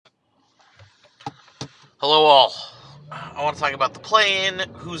Hello, all. I want to talk about the play-in,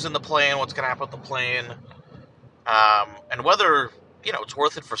 who's in the play-in, what's going to happen with the play-in, and whether it's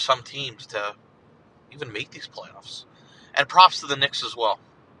worth it for some teams to even make these playoffs. And props to the Knicks as well.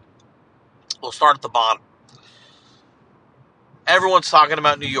 We'll start at the bottom. Everyone's talking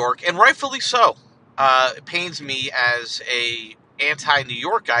about New York, and rightfully so. It pains me as a anti-New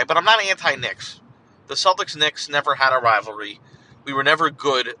York guy, but I'm not anti-Knicks. The Celtics-Knicks never had a rivalry. We were never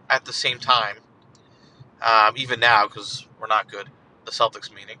good at the same time. Even now, because we're not good, the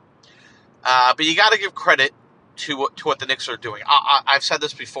Celtics meaning. But you got to give credit to what the Knicks are doing. I've said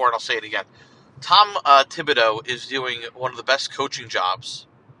this before, and I'll say it again. Tom Thibodeau is doing one of the best coaching jobs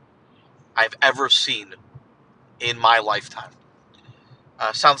I've ever seen in my lifetime.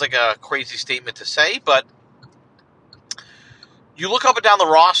 Sounds like a crazy statement to say, but you look up and down the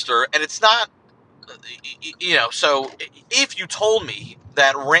roster, and it's not, so if you told me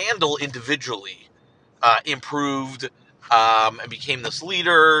that Randall individually improved and became this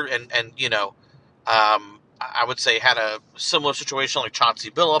leader, and I would say had a similar situation like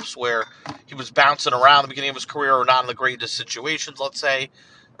Chauncey Billups, where he was bouncing around at the beginning of his career or not in the greatest situations, let's say,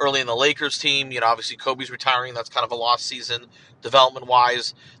 early in the Lakers team. Obviously Kobe's retiring. That's kind of a lost season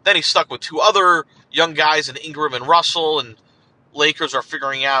development-wise. Then he's stuck with two other young guys in Ingram and Russell, and Lakers are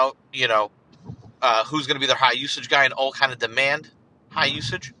figuring out, who's going to be their high-usage guy, and all kind of demand high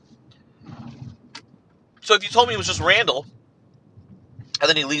usage. So if you told me it was just Randall, and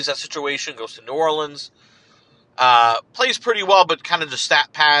then he leaves that situation, goes to New Orleans, plays pretty well, but kind of just stat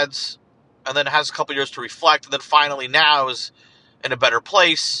pads, and then has a couple years to reflect, and then finally now is in a better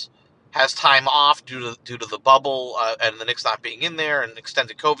place, has time off due to the bubble and the Knicks not being in there and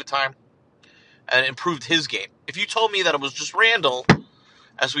extended COVID time, and improved his game. If you told me that it was just Randall,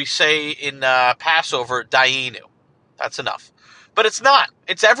 as we say in Passover, Dayenu, that's enough. But it's not.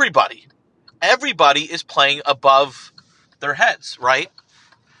 It's everybody. Everybody is playing above their heads, right?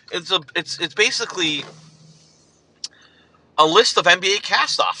 It's basically a list of NBA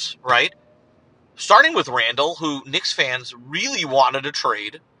castoffs, right? Starting with Randall, who Knicks fans really wanted to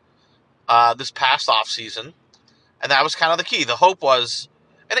trade this past offseason, and that was kind of the key. The hope was,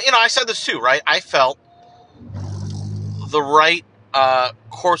 and I said this too, right? I felt the right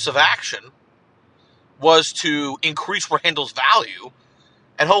course of action was to increase Randall's value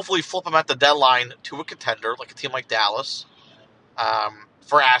and hopefully flip him at the deadline to a contender, like a team like Dallas,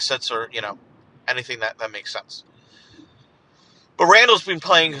 for assets or, anything that makes sense. But Randall's been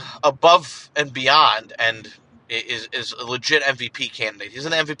playing above and beyond and is a legit MVP candidate. He's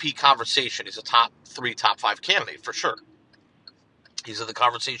in the MVP conversation. He's a top 3, top 5 candidate for sure. He's in the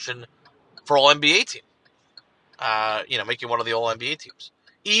conversation for All-NBA team. Making one of the All-NBA teams.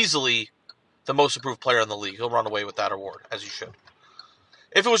 Easily the most improved player in the league. He'll run away with that award, as he should.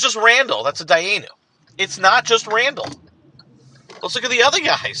 If it was just Randall, that's a Dayenu. It's not just Randall. Let's look at the other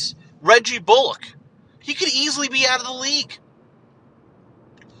guys. Reggie Bullock. He could easily be out of the league.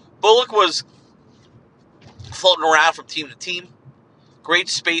 Bullock was floating around from team to team. Great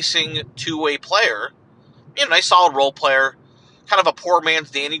spacing, two-way player. Nice solid role player. Kind of a poor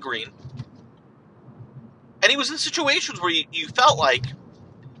man's Danny Green. And he was in situations where you felt like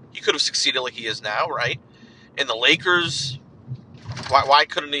he could have succeeded like he is now, right? In the Lakers, why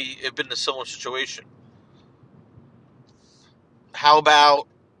couldn't he have been in a similar situation? How about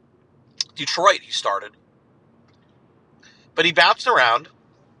Detroit? He started. But he bounced around,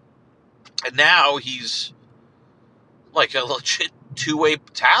 and now he's like a legit two-way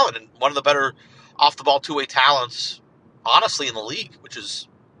talent and one of the better off-the-ball two-way talents, honestly, in the league, which is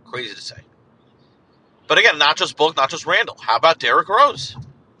crazy to say. But again, not just Bullock, not just Randall. How about Derrick Rose?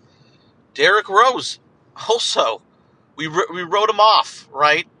 Derrick Rose, also, we wrote him off,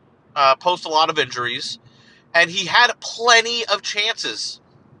 right? Post a lot of injuries, and he had plenty of chances.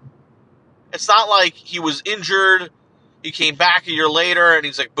 It's not like he was injured, he came back a year later, and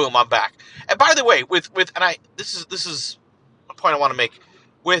he's like, boom, I'm back. And by the way, this is a point I want to make.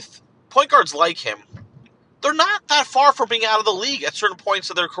 With point guards like him, they're not that far from being out of the league at certain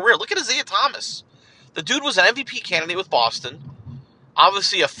points of their career. Look at Isaiah Thomas. The dude was an MVP candidate with Boston.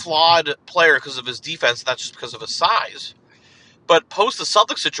 Obviously a flawed player because of his defense, not just because of his size. But post the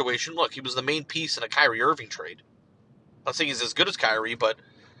Celtics situation, look, he was the main piece in a Kyrie Irving trade. I'm not saying he's as good as Kyrie, but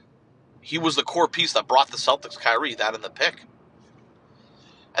he was the core piece that brought the Celtics Kyrie, that in the pick.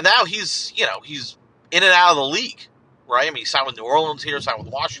 And now he's in and out of the league, right? I mean, he signed with New Orleans here, signed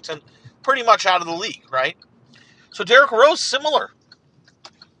with Washington, pretty much out of the league, right? So Derrick Rose, similar.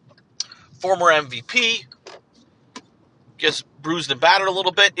 Former MVP, gets bruised and battered a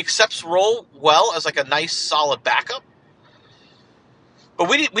little bit, accepts role well as like a nice, solid backup. But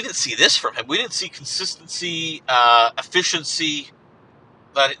we didn't see this from him. We didn't see consistency, efficiency,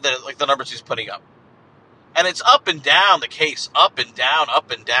 like the numbers he's putting up. And it's up and down the case, up and down,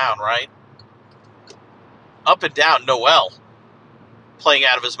 right? Up and down. Noel playing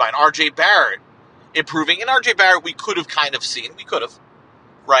out of his mind. R.J. Barrett improving. And R.J. Barrett we could have kind of seen. We could have,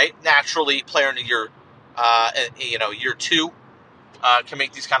 right? Naturally, player in year 2 can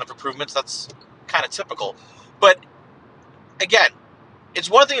make these kind of improvements. That's kind of typical. But again, it's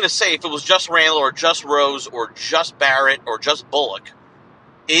one thing to say if it was just Randall or just Rose or just Barrett or just Bullock.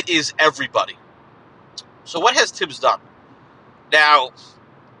 It is everybody. So what has Tibbs done? Now,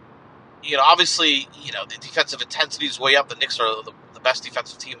 obviously, the defensive intensity is way up. The Knicks are the best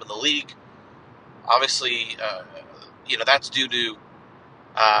defensive team in the league. Obviously, that's due to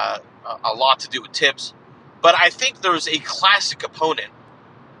a lot to do with Tibbs. But I think there's a classic opponent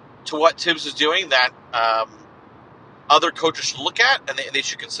to what Tibbs is doing that other coaches should look at and they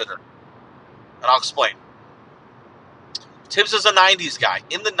should consider. And I'll explain. Tibbs is a 90s guy.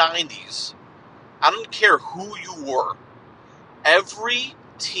 In the 90s, I don't care who you were, every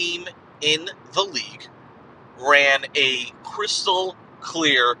team in the league ran a crystal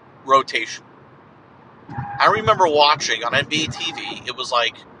clear rotation. I remember watching on NBA TV, it was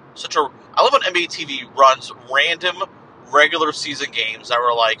like I love when NBA TV runs random regular season games that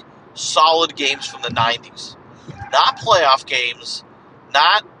were like solid games from the 90s. Not playoff games,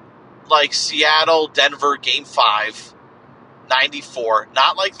 not like Seattle, Denver, Game 5, 94,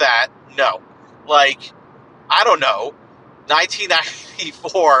 not like that, no. Like, I don't know,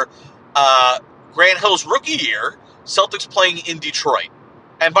 1994, Grant Hill's rookie year, Celtics playing in Detroit.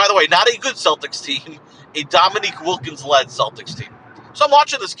 And by the way, not a good Celtics team, a Dominique Wilkins-led Celtics team. So I'm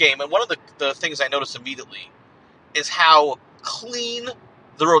watching this game, and one of the things I noticed immediately is how clean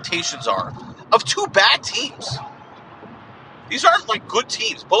the rotations are of two bad teams. These aren't like good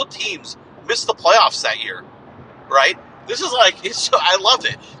teams. Both teams missed the playoffs that year, right? This is like, I love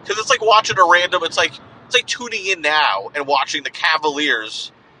it because it's like watching a random. It's like tuning in now and watching the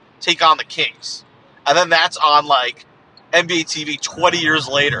Cavaliers take on the Kings, and then that's on like NBA TV 20 years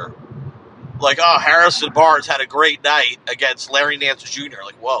later. Like, oh, Harrison Barnes had a great night against Larry Nance Jr.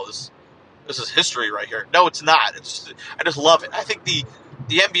 Like, whoa, this is history right here. No, it's not. I just love it. I think the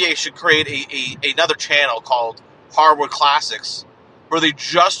NBA should create another channel called Hardwood Classics, where they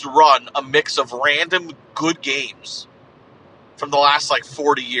just run a mix of random good games from the last like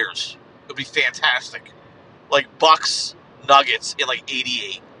 40 years. It would be fantastic. Like Bucks Nuggets in like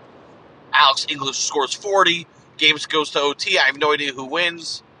 88. Alex English scores 40. Games goes to OT. I have no idea who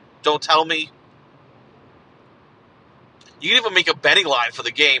wins. Don't tell me. You can even make a betting line for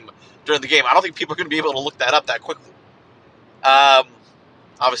the game during the game. I don't think people are going to be able to look that up that quickly.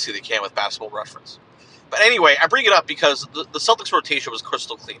 Obviously, they can with Basketball Reference. But anyway, I bring it up because the Celtics rotation was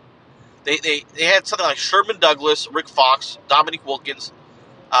crystal clean. They had something like Sherman Douglas, Rick Fox, Dominique Wilkins,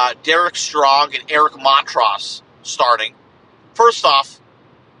 Derek Strong, and Eric Montross starting. First off,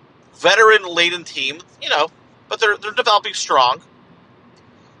 veteran-laden team, but they're developing strong.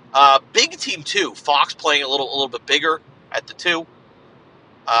 Big team too. Fox playing a little bit bigger at the 2.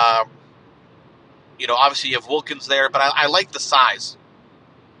 Obviously you have Wilkins there, but I like the size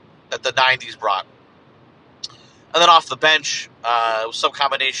that the 90s brought. And then off the bench, it was some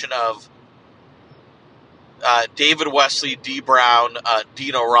combination of David Wesley, D. Brown,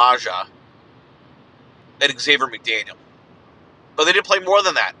 Dino Raja, and Xavier McDaniel. But they didn't play more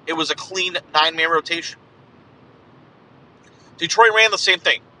than that. It was a clean 9-man rotation. Detroit ran the same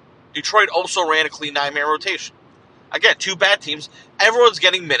thing. Detroit also ran a clean 9-man rotation. Again, two bad teams. Everyone's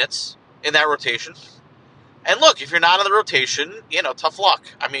getting minutes in that rotation. And look, if you're not in the rotation, tough luck.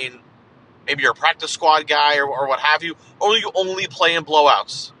 I mean, maybe you're a practice squad guy or what have you, or you only play in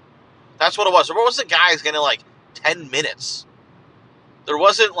blowouts. That's what it was. There wasn't guys getting like 10 minutes. There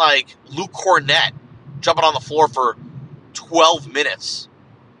wasn't like Luke Cornett jumping on the floor for 12 minutes.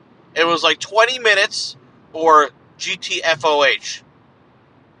 It was like 20 minutes or GTFOH.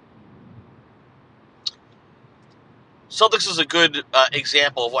 Celtics is a good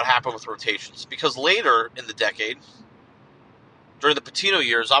example of what happened with rotations because later in the decade, during the Pitino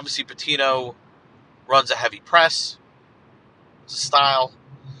years, obviously Pitino runs a heavy press. It's a style.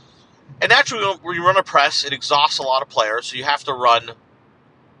 And naturally, when you run a press, it exhausts a lot of players, so you have to run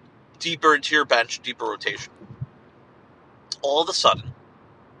deeper into your bench, deeper rotation. All of a sudden,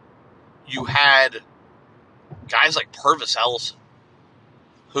 you had guys like Purvis Ellis,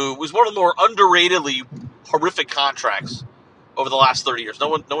 who was one of the more underratedly horrific contracts over the last 30 years. No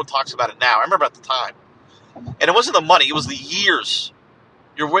one talks about it now. I remember at the time. And it wasn't the money, it was the years.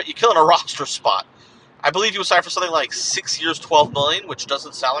 You're killing a roster spot. I believe he was signed for something like 6 years, $12 million, which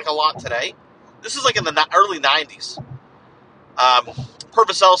doesn't sound like a lot today. This is like in the early '90s.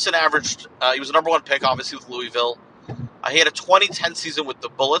 Purvis Ellison averaged. He was the number one pick, obviously with Louisville. He had a 2010 season with the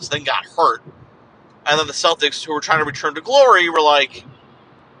Bullets, then got hurt, and then the Celtics, who were trying to return to glory, were like,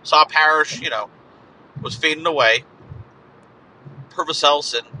 saw Parrish, was fading away. Purvis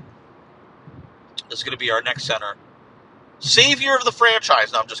Ellison is going to be our next center. Savior of the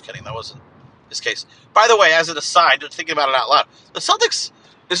franchise. No, I'm just kidding. That wasn't his case. By the way, as an aside, just thinking about it out loud, the Celtics,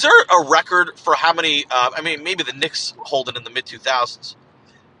 is there a record for how many, maybe the Knicks hold it in the mid-2000s,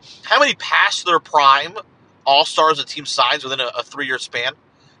 how many past their prime all-stars a team signs within a 3-year span?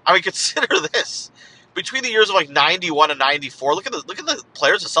 I mean, consider this. Between the years of like 91 and 94, look at the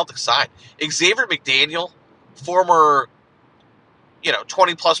players the Celtics signed. Xavier McDaniel, former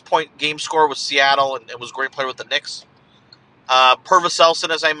 20-plus point game scorer with Seattle and was a great player with the Knicks. Purvis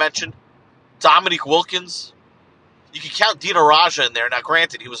Ellison, as I mentioned. Dominique Wilkins. You can count Dino Raja in there. Now,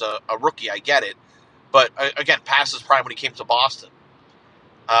 granted, he was a rookie. I get it. But, again, past his prime when he came to Boston.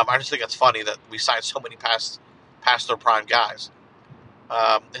 I just think it's funny that we signed so many past their prime guys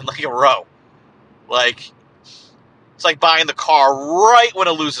in like a row. Like, it's like buying the car right when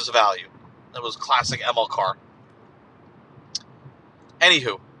it loses value. That was classic ML car.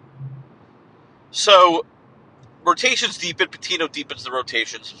 Anywho, so rotations deepen, Patino deepens the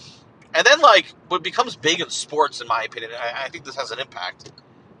rotations. And then, like, what becomes big in sports, in my opinion, I think this has an impact,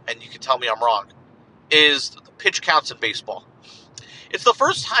 and you can tell me I'm wrong, is the pitch counts in baseball. It's the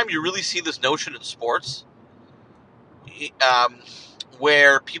first time you really see this notion in sports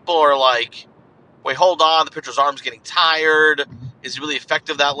where people are like, wait, hold on, the pitcher's arm's getting tired. Is he really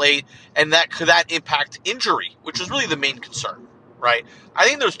effective that late? And could that impact injury, which is really the main concern, right? I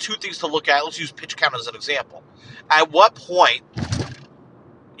think there's two things to look at. Let's use pitch count as an example. At what point,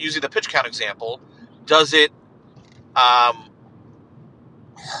 using the pitch count example, does it harm?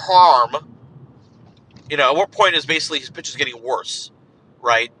 At what point is basically his pitch is getting worse,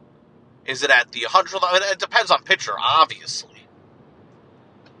 right? Is it at the 100th? It depends on pitcher, obviously.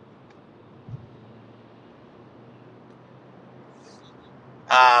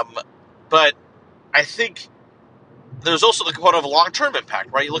 But I think there's also the component of a long-term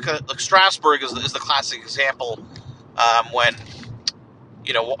impact, right? You look at Strasburg is the classic example when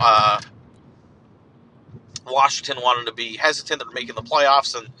Washington wanted to be hesitant at making the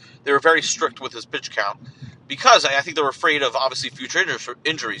playoffs, and they were very strict with his pitch count because I think they were afraid of obviously future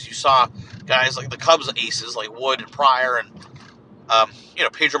injuries. You saw guys like the Cubs aces like Wood and Pryor,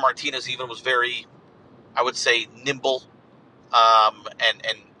 and Pedro Martinez even was very, I would say, nimble and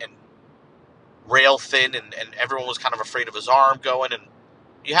rail thin, and everyone was kind of afraid of his arm going, and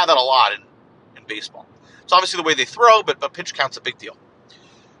you had that a lot in baseball. It's obviously the way they throw, but pitch count's a big deal.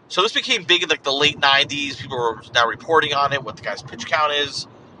 So this became big in like the late 90s. People were now reporting on it, what the guy's pitch count is.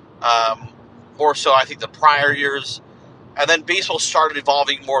 More so, I think, the prior years. And then baseball started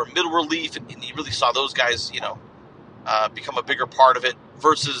evolving more middle relief, and you really saw those guys, become a bigger part of it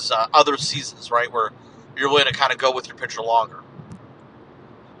versus other seasons, right, where you're willing to kind of go with your pitcher longer.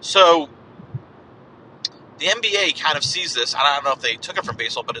 So the NBA kind of sees this. I don't know if they took it from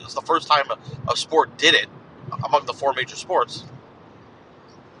baseball, but it was the first time a sport did it among the four major sports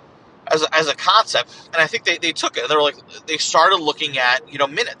as a concept. And I think they took it. And they started looking at,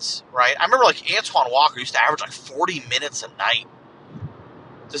 minutes, right? I remember like Antoine Walker used to average like 40 minutes a night.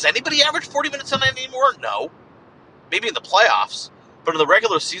 Does anybody average 40 minutes a night anymore? No. Maybe in the playoffs. But in the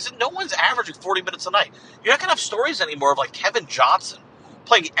regular season, no one's averaging 40 minutes a night. You're not going to have stories anymore of like Kevin Johnson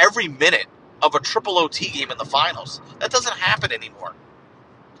playing every minute of a triple OT game in the finals. That doesn't happen anymore.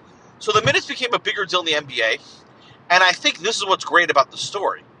 So the minutes became a bigger deal in the NBA, and I think this is what's great about the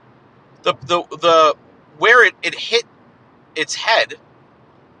story. The where it hit its head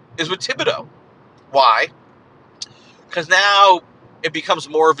is with Thibodeau. Why? Because now it becomes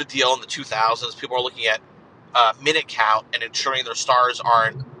more of a deal in the 2000s. People are looking at minute count and ensuring their stars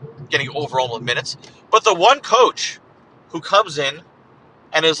aren't getting overwhelmed with minutes. But the one coach who comes in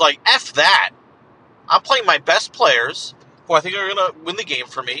and is like, F that. I'm playing my best players, who I think are going to win the game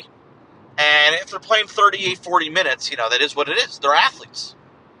for me. And if they're playing 38, 40 minutes, that is what it is. They're athletes.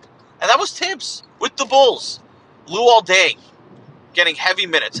 And that was Tibbs with the Bulls. Luol Deng getting heavy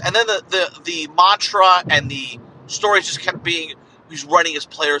minutes. And then the mantra and the stories just kept being, he's running his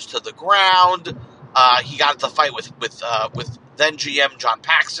players to the ground. He got into a fight with then GM John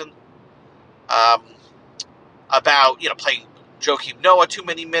Paxson about, playing Joakim Noah too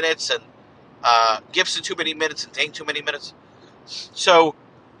many minutes and Gibson too many minutes and Deng too many minutes. So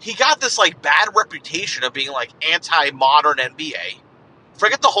he got this like bad reputation of being like anti-modern NBA.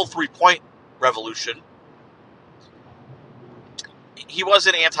 Forget the whole 3-point revolution. he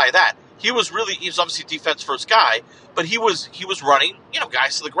wasn't anti that. He was obviously a defense first guy, but he was running,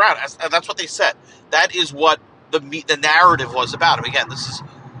 guys to the ground. And that's what they said. That is what the narrative was about him. Again, this is,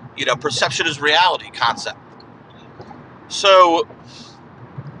 perception is reality concept. So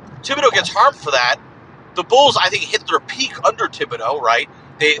Thibodeau gets harmed for that. The Bulls, I think, hit their peak under Thibodeau, right?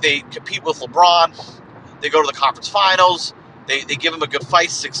 They compete with LeBron. They go to the conference finals. They give him a good fight,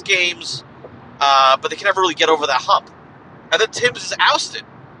 6 games. But they can never really get over that hump. And then Tibbs is ousted.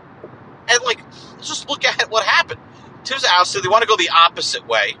 And, let's just look at what happened. Tibbs is ousted. They want to go the opposite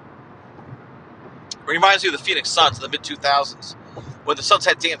way. It reminds me of the Phoenix Suns in the mid-2000s. When the Suns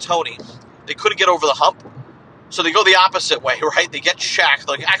had D'Antoni, they couldn't get over the hump. So they go the opposite way, right? They get Shaq.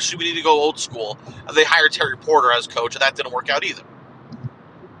 They're like, actually, we need to go old school. And they hire Terry Porter as coach, and that didn't work out either.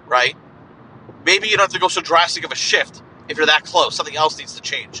 Right? Maybe you don't have to go so drastic of a shift if you're that close. Something else needs to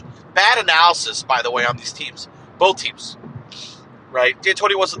change. Bad analysis, by the way, on these teams. Both teams. Right?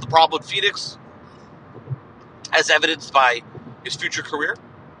 D'Antoni wasn't the problem in Phoenix, as evidenced by his future career.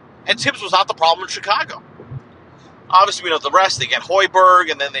 And Tibbs was not the problem in Chicago. Obviously, we know the rest. They get Hoiberg,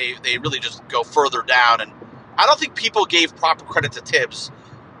 and then they really just go further down. And I don't think people gave proper credit to Tibbs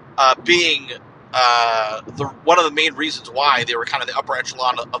being one of the main reasons why they were kind of the upper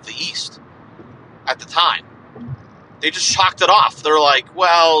echelon of the East at the time. They just chalked it off. They're like,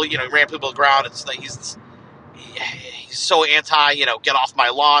 well, he ran people to the ground. He's so anti, get off my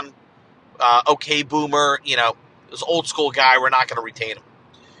lawn, okay, boomer, this old school guy. We're not going to retain him.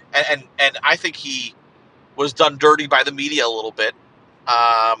 And I think he was done dirty by the media a little bit,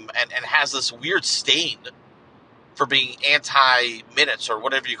 and has this weird stain for being anti-minutes or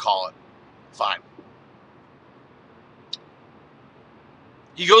whatever you call it. Fine.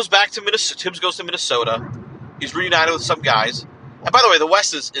 He goes back to Minnesota. Tibbs goes to Minnesota. He's reunited with some guys. And by the way, the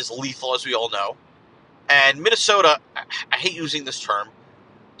West is lethal, as we all know. And Minnesota, I hate using this term,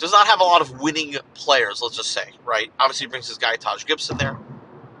 does not have a lot of winning players, let's just say, right? Obviously, he brings his guy Taj Gibson there.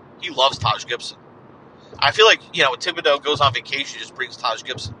 He loves Taj Gibson. I feel like, when Thibodeau goes on vacation, he just brings Taj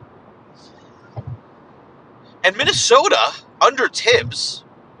Gibson. And Minnesota, under Tibbs,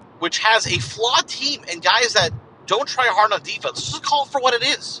 which has a flawed team and guys that don't try hard on defense, let's just call it for what it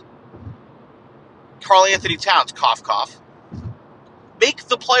is. Karl Anthony Towns, cough, cough. Make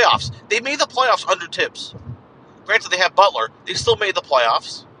the playoffs. They made the playoffs under Tibbs. Granted, they have Butler. They still made the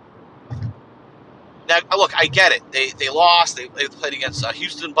playoffs. Now, look, I get it. They lost. They played against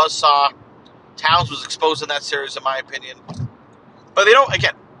Houston Buzzsaw. Towns was exposed in that series, in my opinion. But they don't,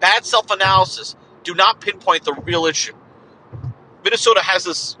 again, bad self-analysis. Do not pinpoint the real issue. Minnesota has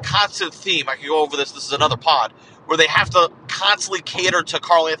this constant theme. I can go over this. This is another pod. Where they have to constantly cater to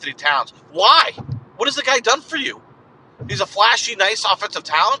Karl Anthony Towns. Why? What has the guy done for you? He's a flashy, nice offensive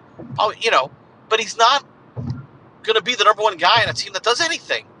talent. Probably, but he's not going to be the number one guy in a team that does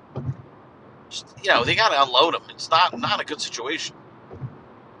anything. Just, they got to unload him. It's not a good situation.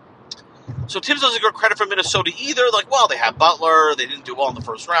 So Tibbs doesn't get credit for Minnesota either. They have Butler. They didn't do well in the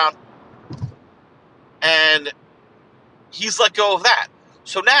first round. And he's let go of that.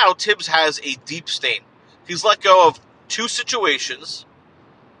 So now Tibbs has a deep stain. He's let go of 2 situations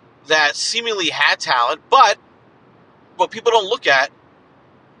that seemingly had talent, but what people don't look at,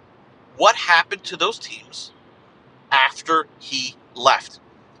 what happened to those teams after he left?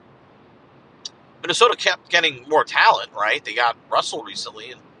 Minnesota kept getting more talent, right? They got Russell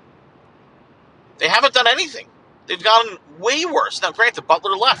recently, and they haven't done anything. They've gotten way worse. Now, granted,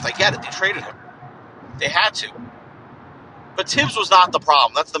 Butler left. I get it. They traded him. They had to. But Tibbs was not the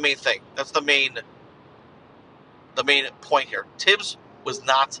problem. That's the main thing. That's the main point here. Tibbs was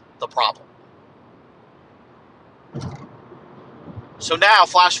not the problem. So now,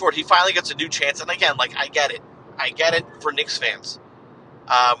 flash forward, he finally gets a new chance. And again, I get it. I get it for Knicks fans.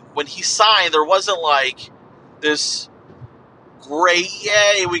 When he signed, there wasn't this great,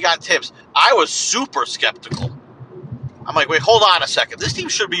 yay, we got Tibbs. I was super skeptical. I'm like, wait, hold on a second. This team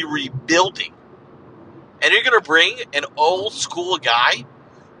should be rebuilding. And you're going to bring an old school guy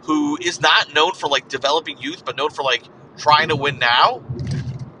who is not known for developing youth, but known for trying to win now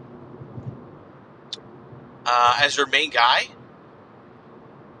as your main guy?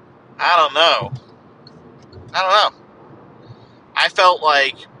 I don't know. I felt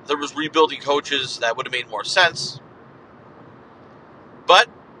like there was rebuilding coaches that would have made more sense. But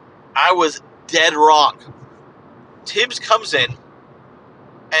I was dead wrong. Tibbs comes in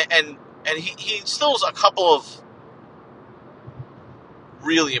and he instills a couple of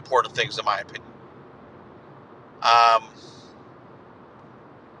really important things, in my opinion.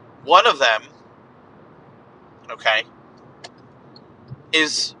 One of them,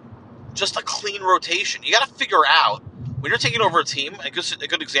 is just a clean rotation. You got to figure out when you're taking over a team, a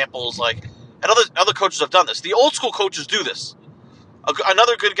good example is like, and other coaches have done this. The old school coaches do this.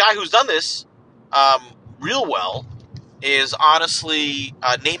 Another good guy who's done this um, real well is honestly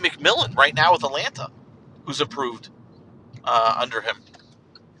Nate McMillan right now with Atlanta, who's improved under him,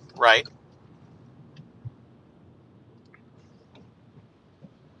 right?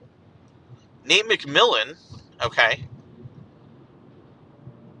 Nate McMillan, okay,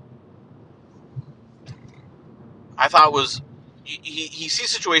 I thought was he sees a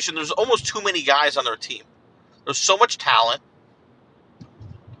situation. There's almost too many guys on their team. There's so much talent,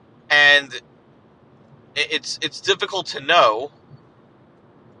 and it's difficult to know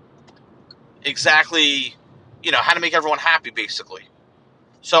exactly, how to make everyone happy, basically.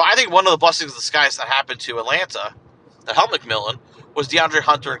 So I think one of the blessings of the skies that happened to Atlanta, that helped McMillan, was DeAndre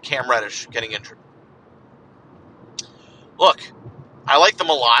Hunter and Cam Reddish getting injured. Look, I like them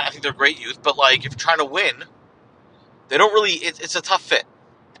a lot. I think they're great youth, but like if you're trying to win, they don't really. It's a tough fit.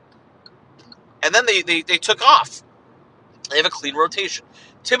 And then they took off. They have a clean rotation.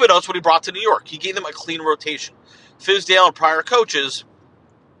 Thibodeau's what he brought to New York. He gave them a clean rotation. Fizdale and prior coaches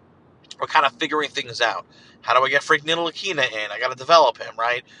were kind of figuring things out. How do I get Frank Ntilikina in? I got to develop him,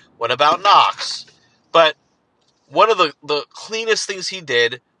 right? What about Knox? But one of the cleanest things he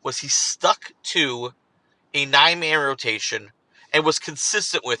did was he stuck to a 9-man rotation and was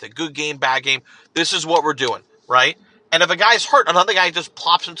consistent with it. Good game, bad game. This is what we're doing, right? And if a guy's hurt, another guy just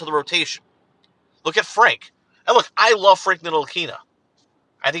plops into the rotation. Look at Frank. And look, I love Frank Ntilikina.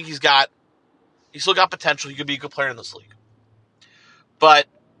 I think he's still got potential. He could be a good player in this league. But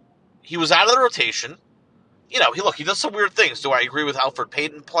he was out of the rotation. He does some weird things. Do I agree with Alfred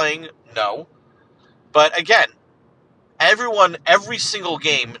Payton playing? No. But again, every single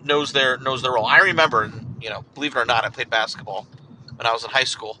game knows their role. I remember, believe it or not, I played basketball when I was in high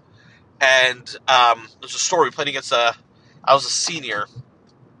school. And there's a story. We played against I was a senior.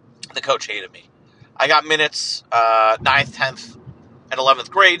 The coach hated me. I got minutes 9th, 10th, and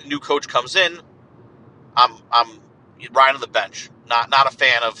 11th grade. New coach comes in. I'm right on the bench. Not a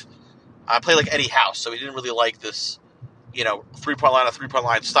fan of. I play like Eddie House, so he didn't really like this, 3-point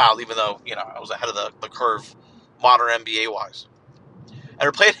line style. Even though I was ahead of the curve, modern NBA wise. And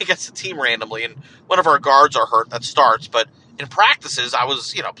we're playing against the team randomly, and one of our guards are hurt. That starts, but in practices, I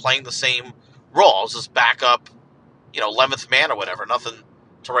was playing the same role. I was just backup, 11th man or whatever. Nothing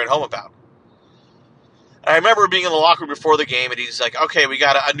to write home about. And I remember being in the locker room before the game, and he's like, "Okay, we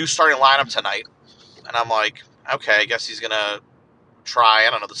got a new starting lineup tonight." And I'm like, "Okay, I guess he's gonna try, I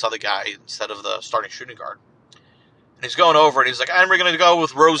don't know, this other guy instead of the starting shooting guard." And he's going over, and he's like, "And we're gonna go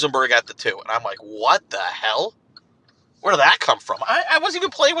with Rosenberg at the 2." And I'm like, "What the hell? Where did that come from?" I wasn't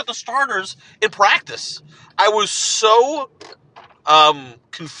even playing with the starters in practice. I was so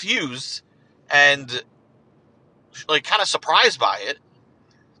confused and like kind of surprised by it.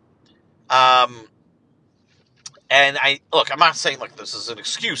 And I'm not saying like this is an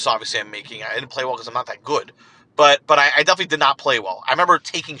excuse. Obviously, I'm making. I didn't play well because I'm not that good, but I definitely did not play well. I remember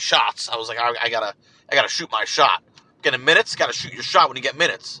taking shots. I was like, I gotta shoot my shot. Getting minutes, gotta shoot your shot when you get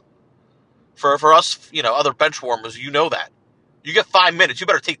minutes. For us, other bench warmers, that. You get 5 minutes, you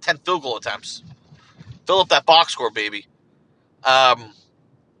better take 10 field goal attempts. Fill up that box score, baby.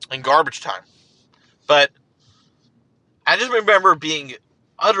 In garbage time. But I just remember being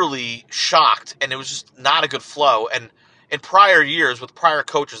utterly shocked, and it was just not a good flow. And in prior years, with prior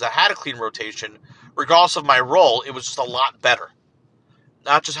coaches that had a clean rotation, regardless of my role, it was just a lot better.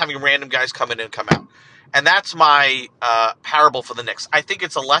 Not just having random guys come in and come out. And that's my parable for the Knicks. I think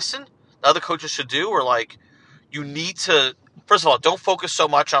it's a lesson the other coaches should do, or like, you need to, first of all, don't focus so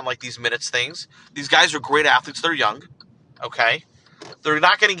much on like these minutes things. These guys are great athletes. They're young. Okay? They're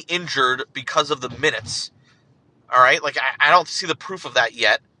not getting injured because of the minutes. All right? Like, I don't see the proof of that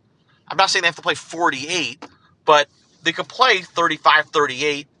yet. I'm not saying they have to play 48, but they could play 35,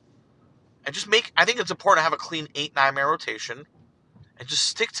 38, and just I think it's important to have a clean 8-9 man rotation, and just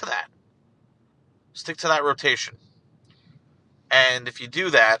stick to that. Stick to that rotation. And if you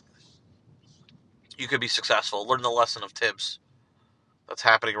do that, you could be successful. Learn the lesson of Tibbs that's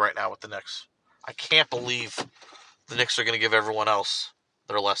happening right now with the Knicks. I can't believe the Knicks are going to give everyone else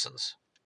their lessons.